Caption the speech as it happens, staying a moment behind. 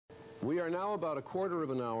We are now about a quarter of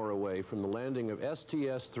an hour away from the landing of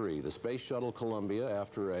STS-3, the Space Shuttle Columbia,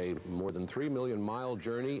 after a more than 3 million mile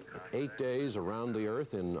journey, 8 days around the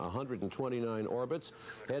Earth in 129 orbits,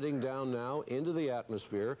 heading down now into the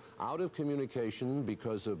atmosphere, out of communication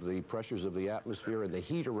because of the pressures of the atmosphere and the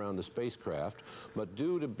heat around the spacecraft, but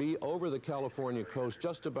due to be over the California coast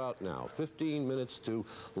just about now. 15 minutes to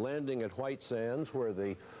landing at White Sands, where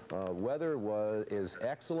the weather is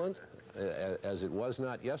excellent, as it was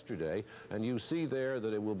not yesterday, and you see there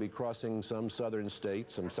that it will be crossing some southern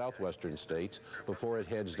states, some southwestern states, before it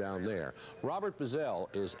heads down there. Robert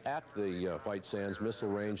Bazell is at the White Sands Missile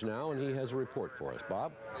Range now, and he has a report for us.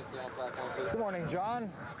 Bob? Good morning,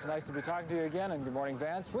 John. It's nice to be talking to you again, and good morning,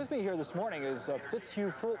 Vance. With me here this morning is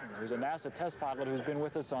Fitzhugh Fullerton, who's a NASA test pilot who's been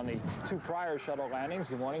with us on the 2 prior shuttle landings.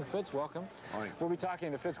 Good morning, Fitz. Welcome. Morning. We'll be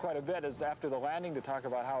talking to Fitz quite a bit after the landing to talk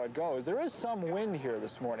about how it goes. There is some wind here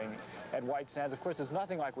this morning at White Sands. Of course, it's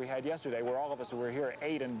nothing like we had yesterday, where all of us who were here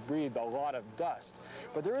ate and breathed a lot of dust.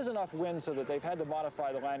 But there is enough wind so that they've had to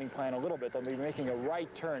modify the landing plan a little bit. They'll be making a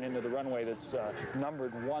right turn into the runway that's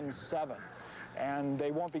numbered 17. And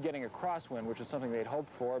they won't be getting a crosswind, which is something they'd hoped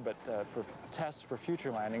for, but for tests for future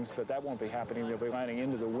landings, but that won't be happening. They'll be landing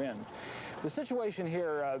into the wind. The situation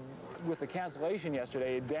here with the cancellation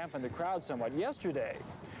yesterday dampened the crowd somewhat. Yesterday,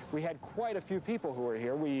 we had quite a few people who were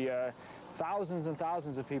here. Thousands and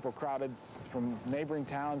thousands of people crowded from neighboring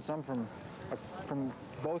towns, some from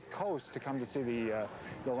both coasts to come to see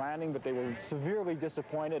the landing, but they were severely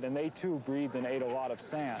disappointed, and they too breathed and ate a lot of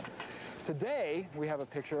sand. Today, we have a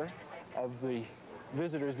picture of the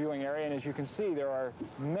visitors viewing area, and as you can see, there are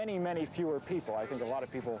many, many fewer people. I think a lot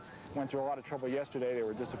of people went through a lot of trouble yesterday. They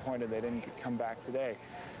were disappointed they didn't come back today.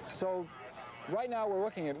 So right now we're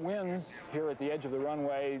looking at winds here at the edge of the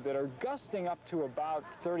runway that are gusting up to about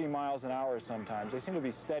 30 miles an hour sometimes. They seem to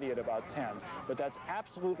be steady at about 10, but that's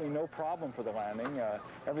absolutely no problem for the landing.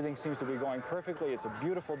 Everything seems to be going perfectly. It's a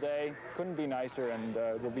beautiful day. Couldn't be nicer, and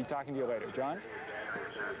we'll be talking to you later. John?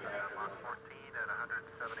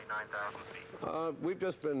 We've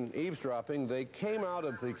just been eavesdropping. They came out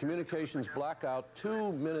of the communications blackout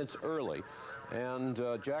 2 minutes early, and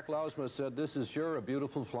Jack Lousma said, "This is sure a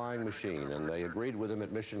beautiful flying machine," and they agreed with him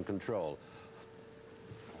at Mission Control.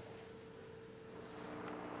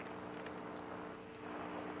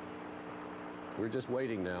 We're just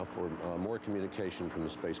waiting now for more communication from the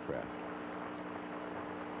spacecraft.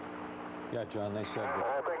 Yeah, John, they said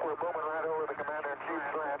I think we're booming right over the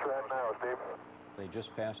Commander-in-Chief's ranch right now, Steve. they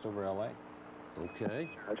just passed over L.A. Okay.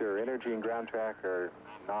 Your energy and ground track are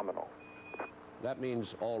nominal. That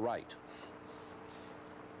means all right.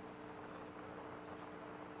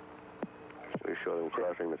 We show them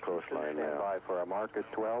crossing the coastline now. By for a mark at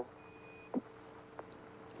 12.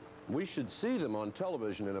 We should see them on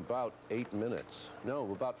television in about 8 minutes. No,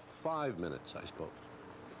 about 5 minutes, I suppose.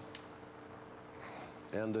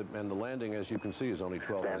 And the landing, as you can see, is only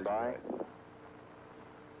 12 minutes away. Stand by.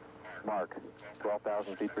 Mark,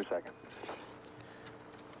 12,000 feet per second.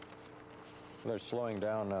 They're slowing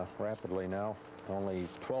down rapidly now. Only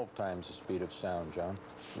 12 times the speed of sound, John.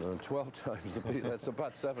 12 times the speed. That's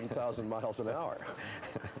about 7,000 miles an hour.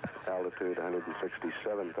 Altitude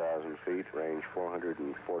 167,000 feet, range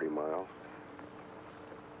 440 miles.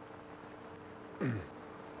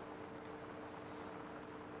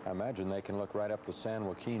 I imagine they can look right up the San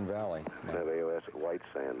Joaquin Valley. Have AOS at White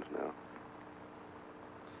Sands now.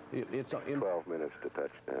 It's 12 minutes to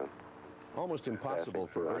touchdown. almost impossible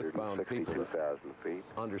for earthbound people to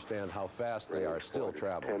understand how fast they are still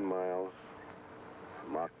traveling. 10 miles,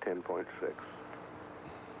 Mach 10.6.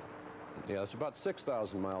 Yeah, it's about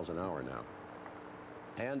 6,000 miles an hour now.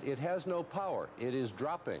 And it has no power. It is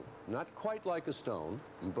dropping, not quite like a stone,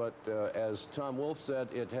 but as Tom Wolfe said,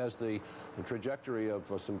 it has the trajectory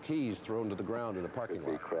of some keys thrown to the ground in a parking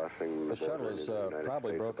lot. The shuttle has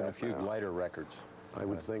probably broken a few glider records. I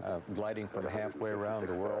would think. Gliding from halfway around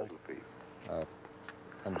the world.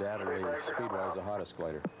 Undoubtedly, speed-wise, the hottest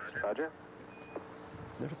glider. Roger.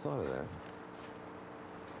 Never thought of that.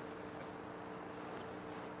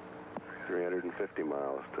 350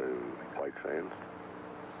 miles to White Sands.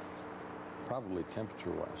 Probably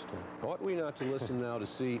temperature-wise, too. Ought we not to listen now to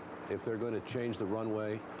see if they're going to change the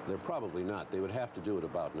runway? They're probably not. They would have to do it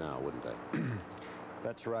about now, wouldn't they?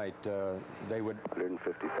 That's right. They would.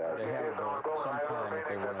 150,000. They have some time if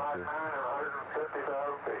they wanted to.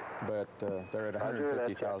 But they're at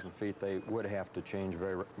 150,000 feet. They would have to change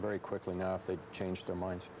very, very quickly now if they changed their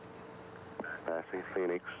minds. Passing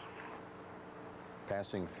Phoenix.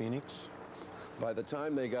 Passing Phoenix. By the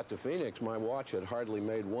time they got to Phoenix, my watch had hardly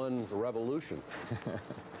made one revolution.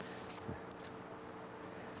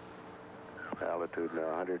 Altitude Altitude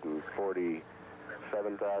now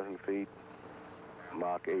 147,000 feet,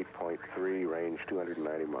 Mach 8.3, range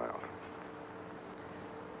 290 miles.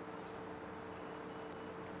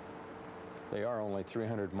 They are only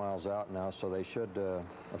 300 miles out now, so they should,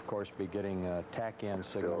 of course, be getting TACAN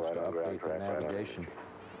signals to update their navigation.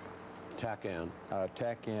 TACAN.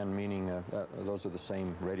 TACAN meaning those are the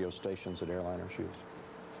same radio stations that airliners use.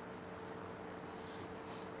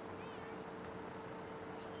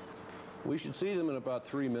 We should see them in about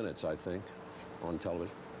 3 minutes, I think, on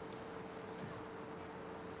television.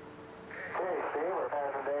 Okay, Steve, we're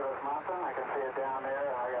passing Davis Mountain. I can see it down there,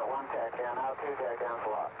 and I got one TACAN out, 2 TACANs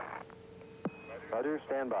locked. Roger,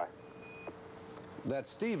 stand by.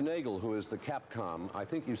 That's Steve Nagel, who is the Capcom. I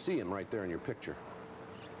think you see him right there in your picture.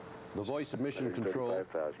 The voice of mission control,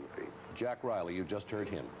 35,000 feet. Jack Riley, you just heard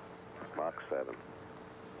him. Mach 7.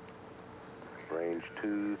 Range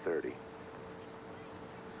 230.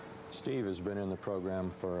 Steve has been in the program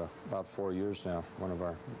for about 4 years now, one of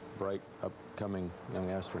our bright, upcoming young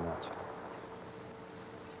astronauts.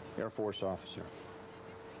 Air Force officer.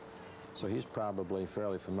 So he's probably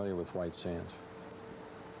fairly familiar with White Sands.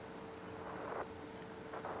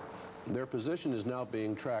 Their position is now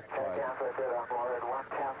being tracked TACANs are good on board,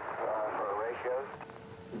 1/10 for ratios.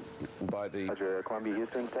 by the... Roger, Columbia,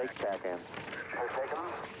 Houston, take TACAN. We're taking them.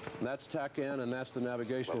 That's TACAN, and that's the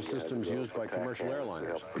navigational systems used by commercial airliners.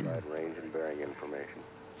 Help provide range and bearing information.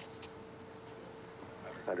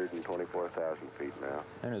 124,000 feet now.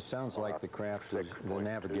 And it sounds like the craft is, the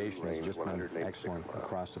navigation has just been excellent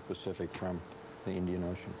across the Pacific from the Indian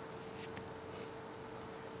Ocean.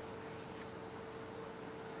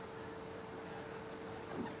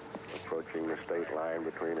 Approaching the state line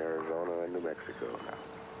between Arizona and New Mexico now.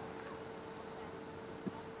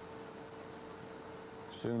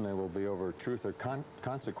 Soon they will be over Truth or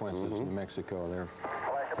Consequences in New Mexico. They're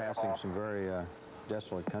passing some very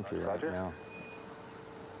desolate country right now.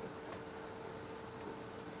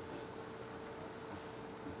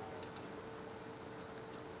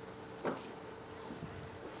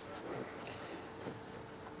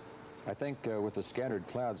 I think with the scattered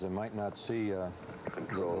clouds, they might not see the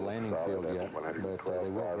landing field yet, but they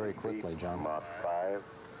will very quickly, John. Mach 5,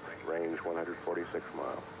 range 146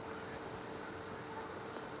 miles.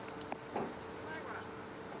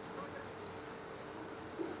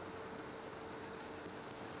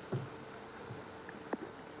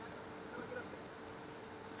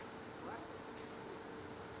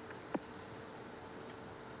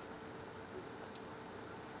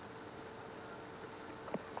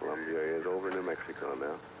 Columbia is over New Mexico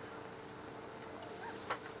now.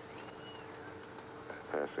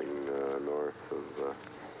 Passing north of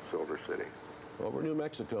Silver City. Over New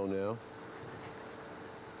Mexico now.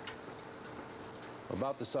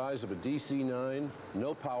 About the size of a DC-9,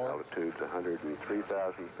 no power. Altitude's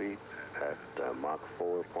 103,000 feet at Mach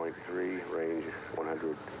 4.3, range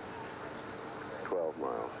 112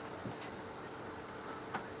 miles.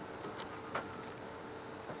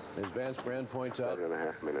 As Vance Brand points out,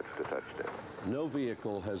 7.5 minutes to touchdown. no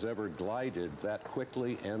vehicle has ever glided that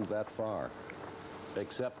quickly and that far,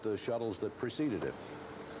 except the shuttles that preceded it.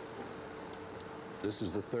 This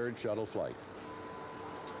is the 3rd shuttle flight.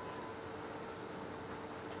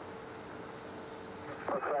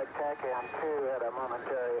 Looks like TACAN 2 had a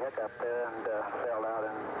momentary hiccup there and failed out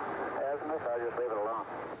in azimuth. I'll just leave it alone.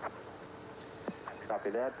 Copy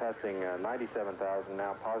that. Passing 97,000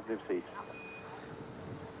 now. Positive seats.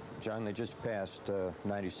 John, they just passed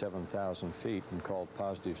 97,000 feet and called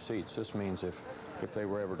positive seats. This means if they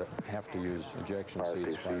were ever to have to use ejection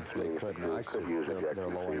seats, they could. Now, I could use they're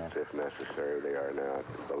low ejection enough. seats if necessary. They are now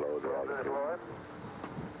below the altitude.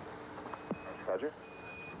 Roger.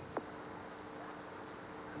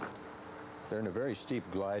 They're in a very steep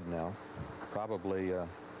glide now, probably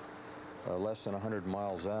less than 100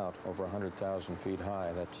 miles out, over 100,000 feet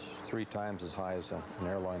high. That's 3 times as high as an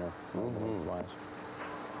airliner normally flies.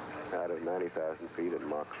 Out of 90,000 feet at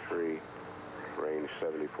Mach 3, range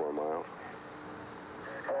 74 miles.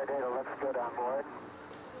 Air data looks good on board.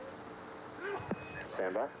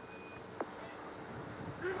 Stand by.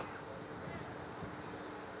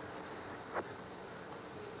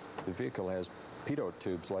 The vehicle has pitot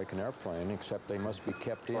tubes like an airplane, except they must be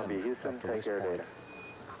kept in Columbia, Houston, up to take this air point, data.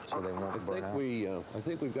 so they won't burn out. I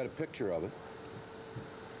think we've got a picture of it.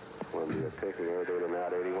 Columbia taking air data now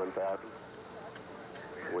at 81,000.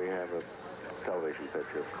 We have a television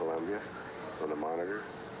picture of Columbia on the monitor.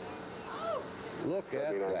 Look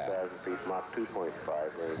at that. 79,000 feet, Mach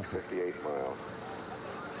 2.5, range 58 miles.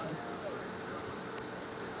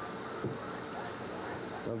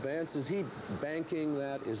 Now, Vance, is he banking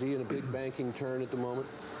that? Is he in a big banking turn at the moment?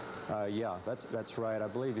 Yeah, that's right. I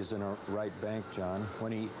believe he's in a right bank, John.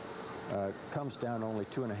 When he comes down only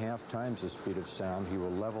 2.5 times the speed of sound, he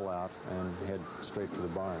will level out and head straight for the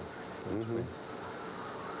barn.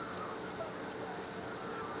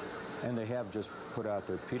 And they have just put out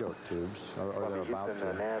their pitot tubes, or they're about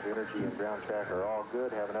to. Nav, energy, and ground track are all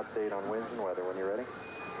good. Have an update on winds and weather when you're ready.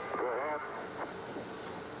 Go ahead.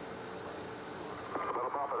 A little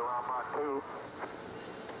bump at around Mach 2.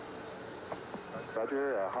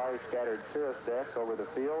 Roger, a high scattered cirrus deck over the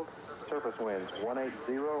field. Surface winds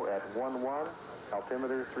 180 at 11.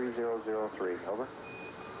 Altimeter 3003. Over.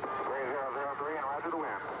 3003 and roger the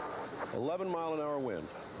wind. 11-mile-an-hour wind.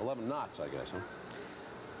 11 knots, I guess, huh?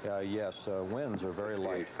 Yes, winds are very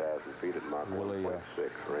light. 8,000 feet at Mach 1.6,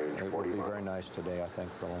 range 40 It will be miles. very nice today, I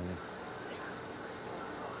think, for landing.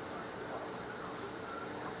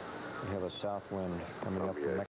 We have a south wind coming up from